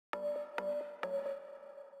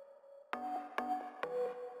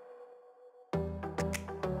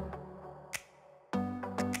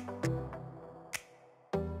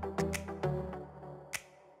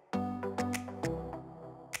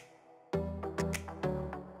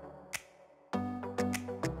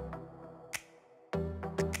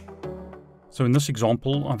So in this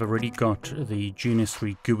example, I've already got the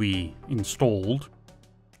GNS3 GUI installed.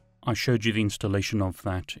 I showed you the installation of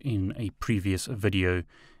that in a previous video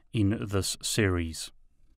in this series.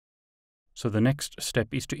 So the next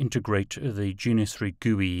step is to integrate the GNS3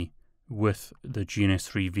 GUI with the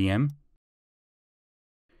GNS3 VM.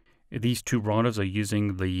 These two routers are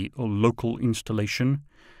using the local installation,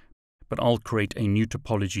 but I'll create a new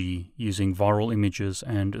topology using VIRL images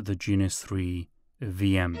and the GNS3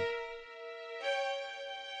 VM.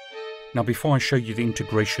 Now before I show you the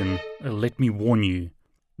integration, let me warn you,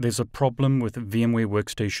 there's a problem with VMware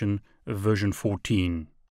Workstation version 14.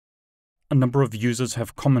 A number of users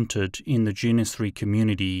have commented in the GNS3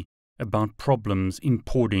 community about problems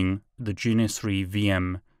importing the GNS3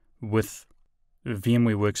 VM with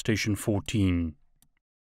VMware Workstation 14.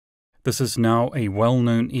 This is now a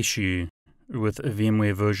well-known issue with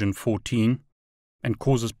VMware version 14 and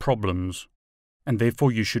causes problems, and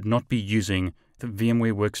therefore you should not be using the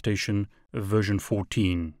VMware Workstation version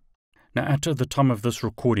 14. Now at the time of this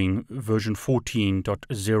recording, version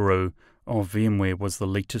 14.0 of VMware was the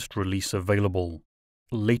latest release available.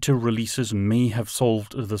 Later releases may have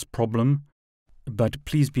solved this problem, but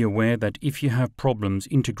please be aware that if you have problems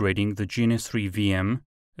integrating the GNS3 VM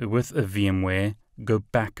with a VMware, go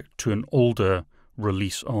back to an older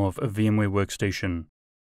release of a VMware Workstation.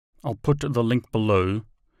 I'll put the link below,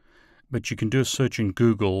 but you can do a search in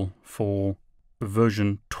Google for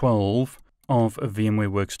version 12 of a VMware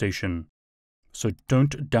Workstation. So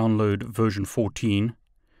don't download version 14.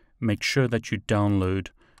 Make sure that you download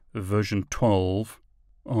version 12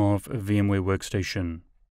 of a VMware Workstation.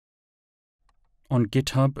 On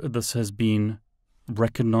GitHub, this has been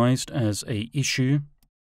recognized as an issue,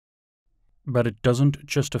 but it doesn't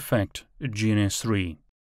just affect GNS3.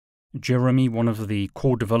 Jeremy, one of the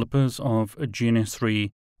core developers of GNS3,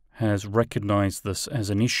 has recognized this as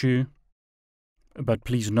an issue, but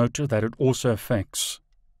please note that it also affects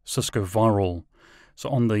Cisco VIRL. So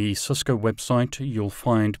on the Cisco website, you'll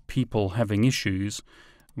find people having issues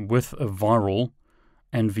with a VIRL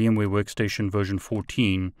and VMware Workstation version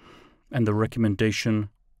 14, and the recommendation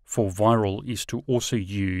for VIRL is to also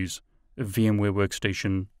use VMware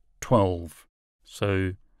Workstation 12.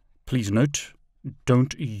 So please note,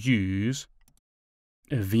 don't use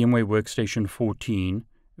VMware Workstation 14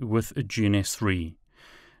 with GNS3.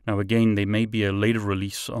 Now again, there may be a later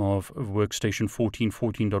release of Workstation 14,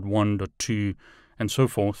 14.1.2, and so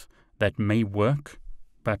forth that may work,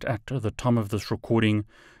 but at the time of this recording,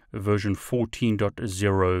 version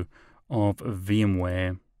 14.0 of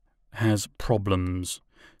VMware has problems.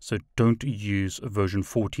 So don't use version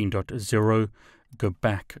 14.0, go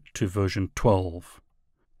back to version 12.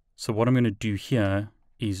 So what I'm going to do here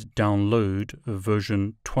is download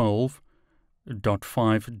version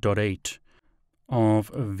 12.5.8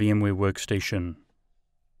 of VMware Workstation.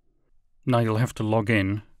 Now you'll have to log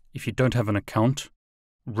in. If you don't have an account,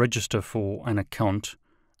 register for an account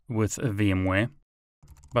with VMware.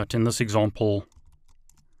 But in this example,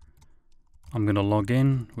 I'm going to log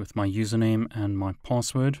in with my username and my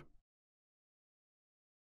password.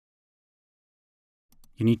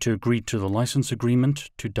 You need to agree to the license agreement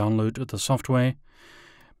to download the software.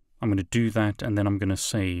 I'm going to do that, and then I'm going to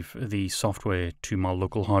save the software to my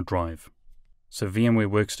local hard drive. So VMware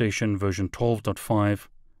Workstation version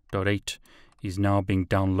 12.5.8 is now being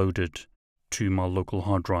downloaded to my local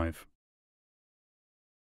hard drive.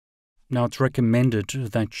 Now it's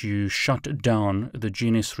recommended that you shut down the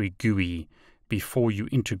GNS3 GUI before you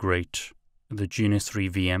integrate the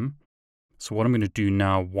GNS3 VM. So what I'm going to do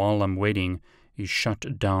now while I'm waiting is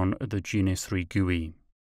shut down the GNS3 GUI.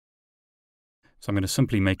 So I'm going to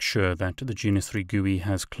simply make sure that the GNS3 GUI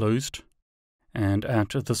has closed. And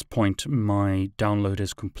at this point, my download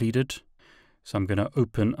is completed. So I'm going to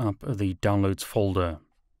open up the downloads folder.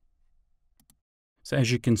 So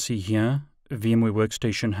as you can see here, VMware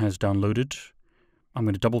Workstation has downloaded. I'm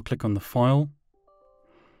going to double click on the file.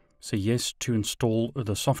 Say yes to install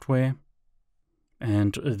the software.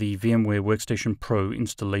 And the VMware Workstation Pro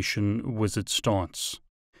installation wizard starts.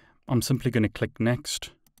 I'm simply going to click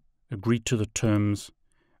next, agree to the terms,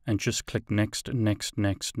 and just click next, next,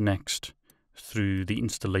 next, next through the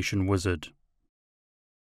installation wizard.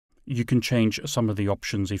 You can change some of the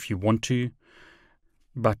options if you want to,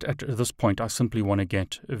 but at this point I simply want to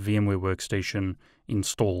get VMware Workstation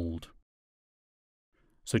installed.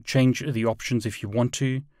 So change the options if you want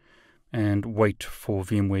to, and wait for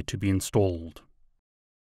VMware to be installed.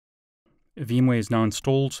 VMware is now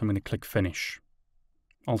installed, so I'm going to click Finish.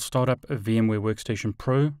 I'll start up a VMware Workstation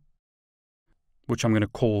Pro, which I'm going to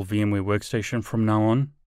call VMware Workstation from now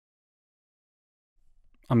on.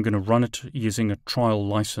 I'm going to run it using a trial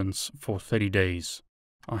license for 30 days.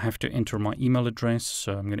 I have to enter my email address,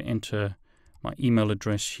 so I'm going to enter my email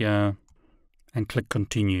address here and click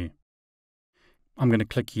Continue. I'm going to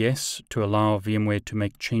click Yes to allow VMware to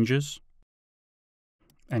make changes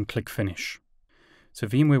and click Finish. So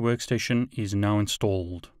VMware Workstation is now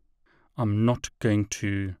installed. I'm not going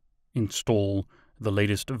to install the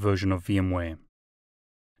latest version of VMware.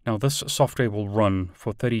 Now this software will run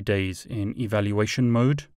for 30 days in evaluation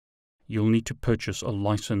mode. You'll need to purchase a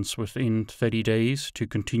license within 30 days to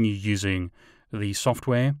continue using the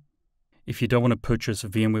software. If you don't want to purchase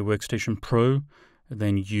VMware Workstation Pro,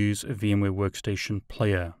 then use VMware Workstation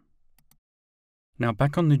Player. Now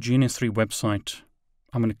back on the GNS3 website,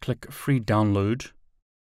 I'm going to click Free Download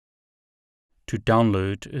to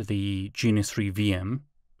download the GNS3 VM.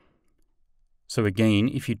 So again,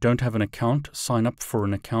 if you don't have an account, sign up for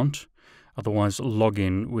an account. Otherwise, log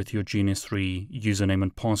in with your GNS3 username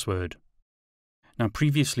and password. Now,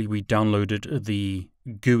 previously we downloaded the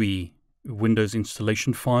GUI Windows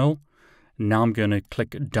installation file. Now I'm going to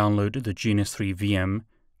click Download the GNS3 VM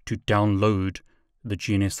to download the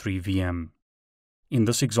GNS3 VM. In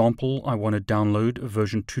this example, I want to download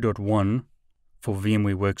version 2.1 for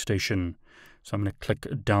VMware Workstation. So I'm going to click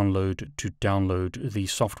Download to download the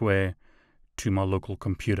software to my local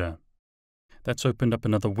computer. That's opened up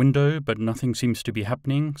another window, but nothing seems to be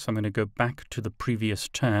happening. So I'm going to go back to the previous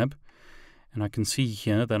tab, and I can see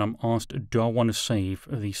here that I'm asked, do I want to save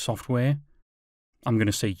the software? I'm going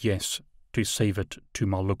to say yes to save it to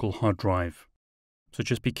my local hard drive. So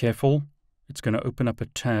just be careful. It's going to open up a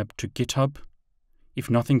tab to GitHub. If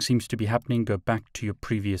nothing seems to be happening, go back to your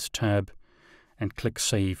previous tab and click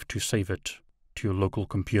Save to save it to your local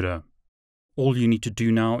computer. All you need to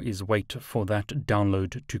do now is wait for that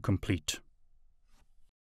download to complete.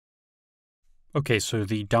 Okay, so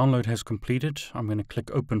the download has completed. I'm going to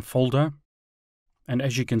click Open Folder. And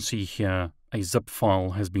as you can see here, a zip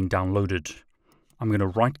file has been downloaded. I'm going to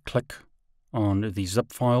right-click on the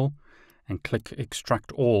zip file and click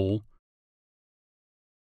Extract All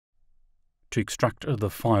to extract the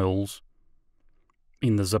files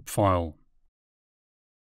in the zip file.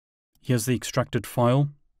 Here's the extracted file.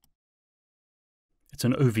 It's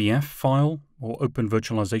an OVF file, or Open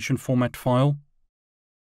Virtualization Format file.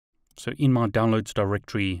 So in my Downloads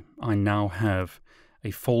directory, I now have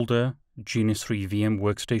a folder, GNS3 VM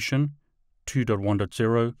Workstation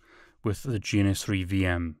 2.1.0 with the GNS3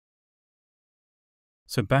 VM.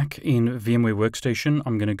 So back in VMware Workstation,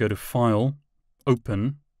 I'm going to go to File,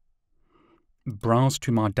 Open, browse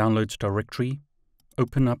to my Downloads directory,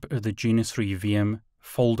 open up the GNS3 VM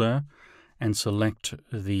folder, and select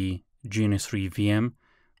the GNS3 VM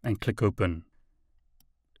and click Open.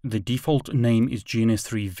 The default name is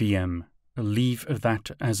GNS3 VM. Leave that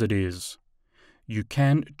as it is. You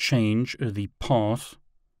can change the path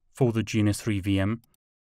for the GNS3 VM,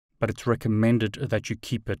 but it's recommended that you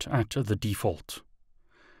keep it at the default.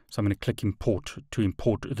 So I'm going to click Import to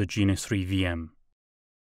import the GNS3 VM.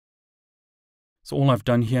 So all I've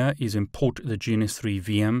done here is import the GNS3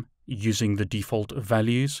 VM using the default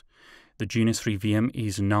values. The GNS3 VM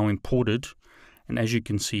is now imported, and as you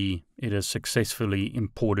can see, it is successfully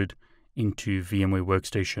imported into VMware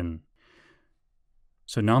Workstation.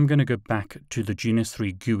 So now I'm going to go back to the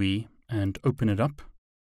GNS3 GUI and open it up.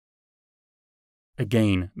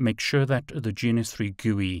 Again, make sure that the GNS3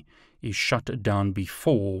 GUI is shut down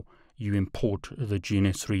before you import the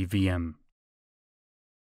GNS3 VM.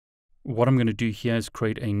 What I'm going to do here is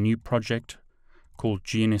create a new project called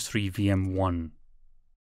GNS3 VM1.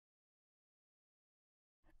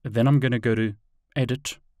 Then I'm going to go to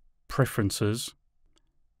Edit, Preferences,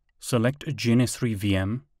 select GNS3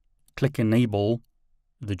 VM, click Enable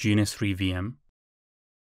the GNS3 VM.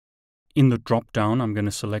 In the drop-down, I'm going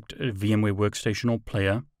to select VMware Workstation or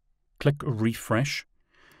Player, click Refresh,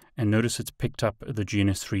 and notice it's picked up the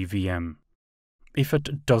GNS3 VM. If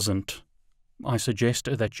it doesn't, I suggest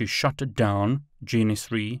that you shut down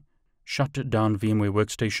GNS3, shut down VMware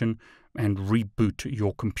Workstation, and reboot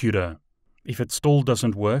your computer. If it still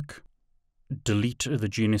doesn't work, delete the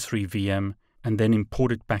GNS3 VM and then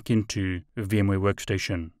import it back into VMware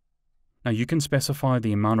Workstation. Now you can specify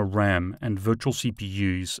the amount of RAM and virtual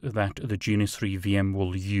CPUs that the GNS3 VM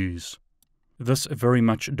will use. This very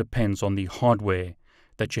much depends on the hardware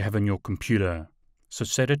that you have in your computer. So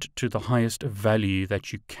set it to the highest value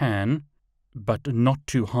that you can, but not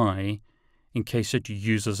too high in case it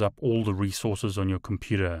uses up all the resources on your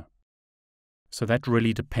computer. So that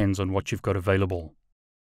really depends on what you've got available.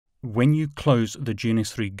 When you close the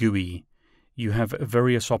GNS3 GUI, you have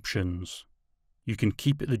various options. You can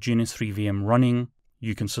keep the GNS3 VM running,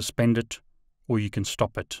 you can suspend it, or you can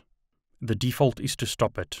stop it. The default is to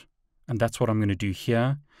stop it, and that's what I'm going to do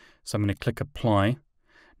here. So I'm going to click Apply.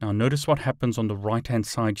 Now notice what happens on the right-hand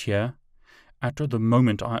side here. At the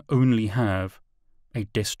moment, I only have a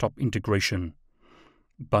desktop integration,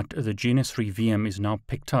 but the GNS3 VM is now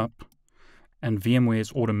picked up, and VMware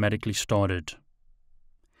is automatically started.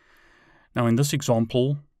 Now in this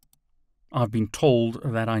example, I've been told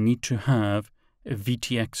that I need to have a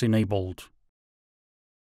VTX enabled.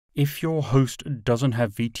 If your host doesn't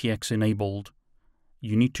have VTX enabled,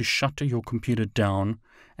 you need to shut your computer down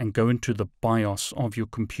and go into the BIOS of your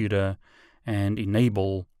computer and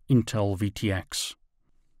enable Intel VTX.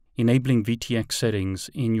 Enabling VTX settings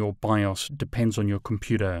in your BIOS depends on your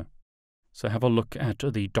computer. So have a look at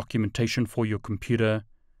the documentation for your computer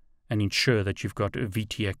and ensure that you've got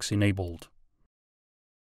VTX enabled.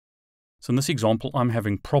 So in this example, I'm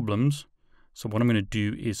having problems. So what I'm going to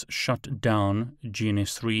do is shut down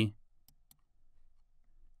GNS3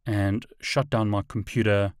 and shut down my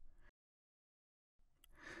computer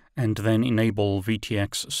and then enable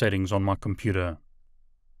VTX settings on my computer.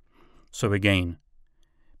 So again,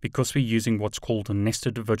 because we're using what's called a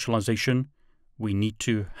nested virtualization, we need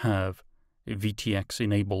to have VTX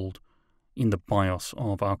enabled in the BIOS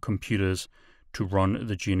of our computers to run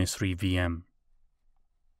the GNS3 VM.